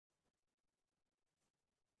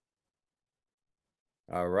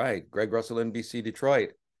All right. Greg Russell, NBC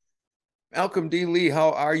Detroit. Malcolm D. Lee,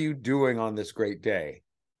 how are you doing on this great day?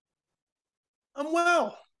 I'm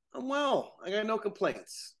well. I'm well. I got no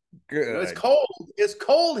complaints. It's Good. cold. It's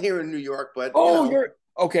cold here in New York, but Oh, you're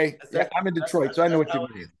okay. that's Yeah, that, I'm in Detroit, so I know that's what you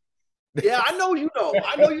how it mean. is. Yeah, I know you know.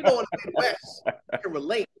 I know you know in the Midwest. I can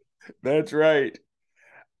relate. That's right.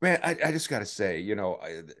 Man, I just got to say,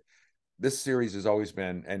 this series has always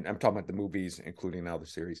been, and I'm talking about the movies, including now the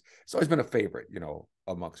series, it's always been a favorite,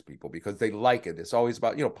 amongst people because they like it. It's always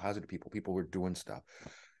about, positive people who are doing stuff.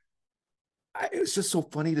 It's just so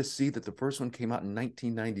funny to see that the first one came out in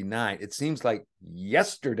 1999. It seems like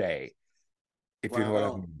yesterday, if you know what I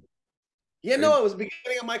Wow. mean. Yeah, It- no, it was the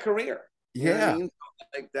beginning of my career. You know what I yeah, mean?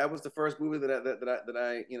 Like that was the first movie that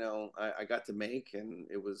I got to make, and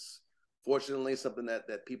it was fortunately something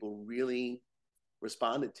that people really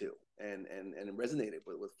responded to and resonated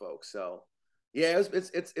with folks. So yeah,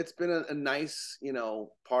 it's been a nice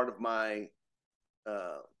part of my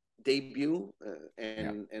uh, debut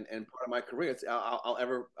yeah. and part of my career.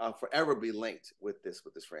 I'll forever be linked with this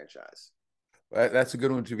franchise. That's a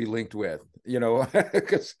good one to be linked with,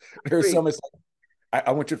 because there's Agreed. some, it's like,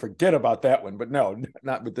 I want you to forget about that one, but no,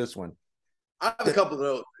 not with this one. I have a couple of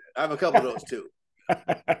those. I have a couple of those too.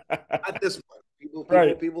 Not this one.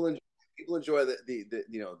 Right. People enjoy the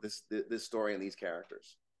this story and these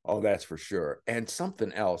characters. Oh, that's for sure. And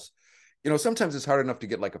something else, sometimes it's hard enough to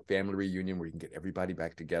get like a family reunion where you can get everybody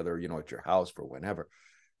back together, at your house for whenever.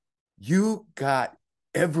 You got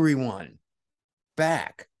everyone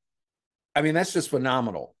back. I mean, that's just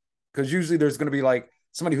phenomenal because usually there's going to be like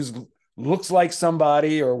somebody who's looks like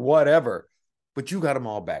somebody or whatever, but you got them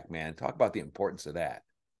all back, man. Talk about the importance of that.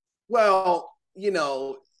 Well,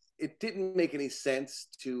 it didn't make any sense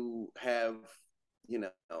to have, you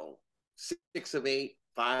know, 6 of 8,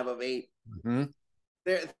 5 of 8. Mm-hmm.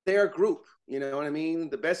 They're a group. You know what I mean?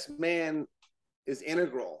 The best man is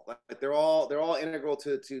integral. Like they're all integral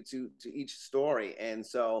to each story. And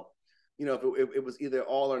so, it was either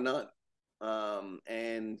all or none.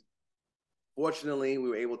 And fortunately, we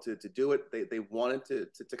were able to do it. They wanted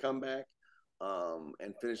to come back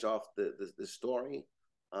and finish off the story.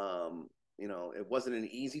 It wasn't an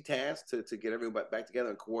easy task to get everybody back together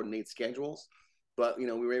and coordinate schedules, but we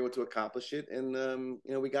were able to accomplish it, and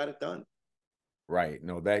we got it done. Right.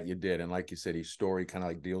 No, that you did. And like you said, each story kind of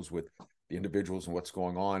like deals with the individuals and what's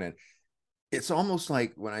going on. And it's almost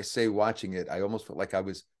like when I say watching it, I almost felt like I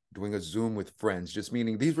was doing a Zoom with friends, just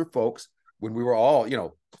meaning these were folks when we were all,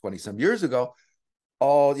 20 some years ago,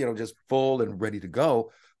 all, just full and ready to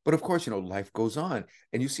go. But of course, life goes on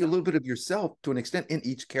and you see a little bit of yourself to an extent in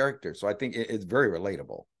each character. So I think it's very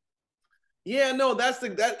relatable. Yeah, no,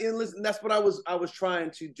 and listen, that's what I was trying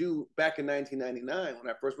to do back in 1999 when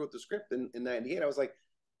I first wrote the script in 98. I was like,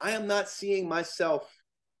 I am not seeing myself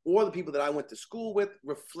or the people that I went to school with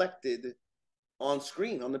reflected on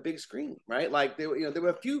screen, on the big screen, right? Like there were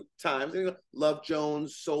a few times, Love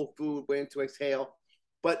Jones, Soul Food, Waiting to Exhale,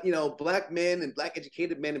 but black men and black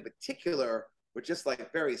educated men in particular were just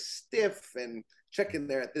like very stiff and checking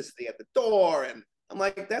there at the door, and I'm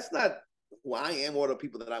like, that's not who I am or the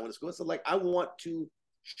people that I went to school with. So like, I want to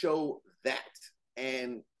show that,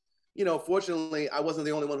 and fortunately, I wasn't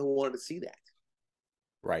the only one who wanted to see that.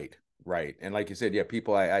 Right. Right. And like you said, yeah,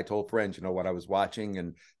 people, I told friends, what I was watching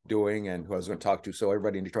and doing and who I was going to talk to. So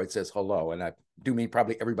everybody in Detroit says hello. And I do mean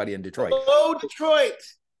probably everybody in Detroit. Hello, Detroit.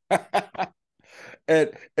 And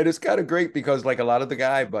it's kind of great because like a lot of the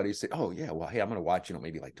guy buddies say, oh yeah, well, hey, I'm going to watch,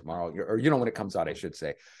 maybe like tomorrow or, when it comes out, I should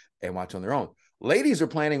say, and watch on their own. Ladies are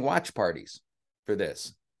planning watch parties for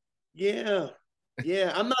this. Yeah,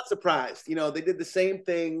 yeah, I'm not surprised. They did the same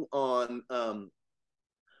thing on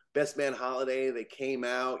Best Man Holiday. They came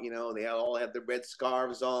out, they all had the red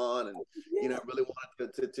scarves on, and Yeah. really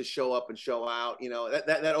wanted to show up and show out.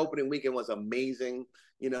 That opening weekend was amazing.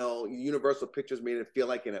 Universal Pictures made it feel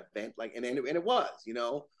like an event, like and it was,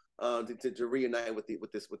 to reunite with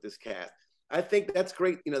this cast. I think that's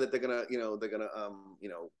great. That they're gonna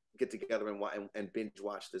get together and binge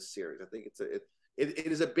watch this series. I think it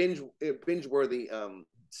is a binge worthy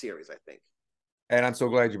series. I think. And I'm so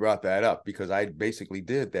glad you brought that up because I basically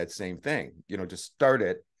did that same thing, just start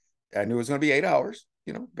it. I knew it was going to be 8 hours,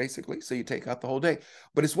 basically. So you take out the whole day.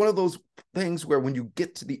 But it's one of those things where when you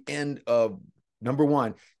get to the end of number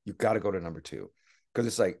one, you've got to go to number two because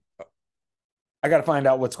it's like, I got to find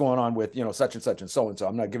out what's going on with, such and such and so and so.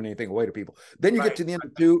 I'm not giving anything away to people. Then you get Right. to the end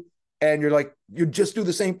of two and you're like, you just do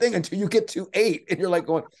the same thing until you get to 8. And you're like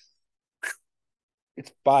going,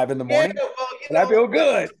 it's 5 in the Yeah, morning well, and I feel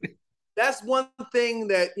good. that's one thing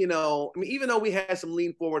that I mean, even though we had some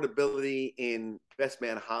lean forward ability in Best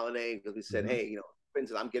Man Holiday, because we said, Mm-hmm. hey,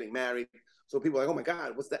 happens and I'm getting married. So people are like, oh my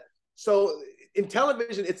God, what's that? So in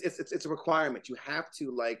television, it's a requirement. You have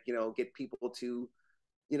to like, you know, get people to,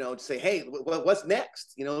 you know, say, hey, what's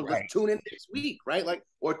next? You know, let's Right. tune in next week, right? Like,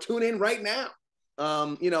 or tune in right now.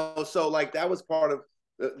 You know, so like that was part of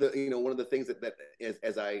the you know, one of the things that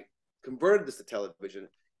as I converted this to television,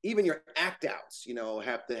 even your act outs, you know,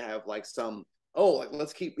 have to have like some, oh, like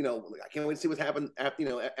let's keep, you know, I can't wait to see what's happened after, you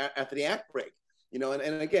know, after the act break, you know,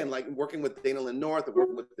 and again, like working with Dana Lynn North, and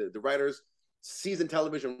working with the writers, seasoned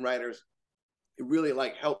television writers, it really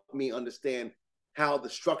like helped me understand how the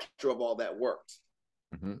structure of all that worked.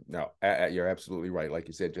 No, you're absolutely right. Like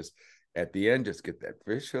you said, just at the end, just get that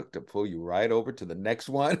fish hook to pull you right over to the next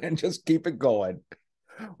one and just keep it going.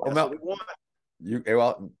 Well, That's what Mel, we want.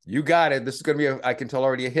 you got it. This is going to be, I can tell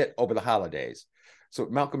already, a hit over the holidays. So,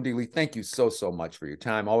 Malcolm D. Lee, thank you so much for your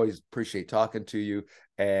time. Always appreciate talking to you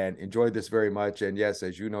and enjoyed this very much. And yes,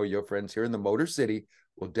 as you know, your friends here in the Motor City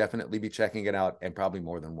will definitely be checking it out, and probably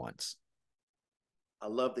more than once. I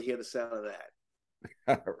love to hear the sound of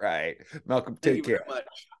that. All right. Malcolm, Thank take you very care.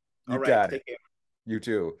 much. You All right, got it. take care. You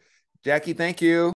too. Jackie, thank you.